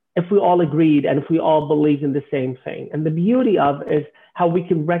if we all agreed and if we all believed in the same thing. And the beauty of is how we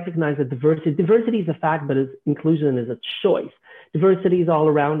can recognize that diversity is a fact, but inclusion is a choice. Diversity is all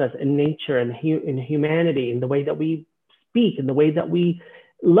around us in nature and in humanity, in the way that we speak, in the way that we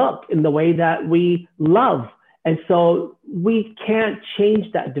look, in the way that we love. And so we can't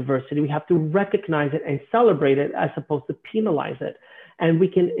change that diversity. We have to recognize it and celebrate it as opposed to penalize it. And we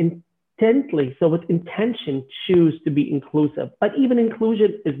can intently, so with intention, choose to be inclusive. But even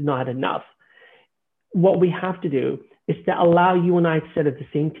inclusion is not enough. What we have to do is to allow you and I to sit at the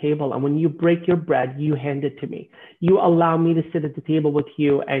same table. And when you break your bread, you hand it to me. You allow me to sit at the table with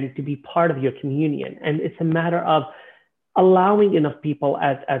you and to be part of your communion. And it's a matter of allowing enough people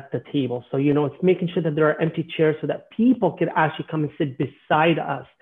at the table. So, it's making sure that there are empty chairs so that people can actually come and sit beside us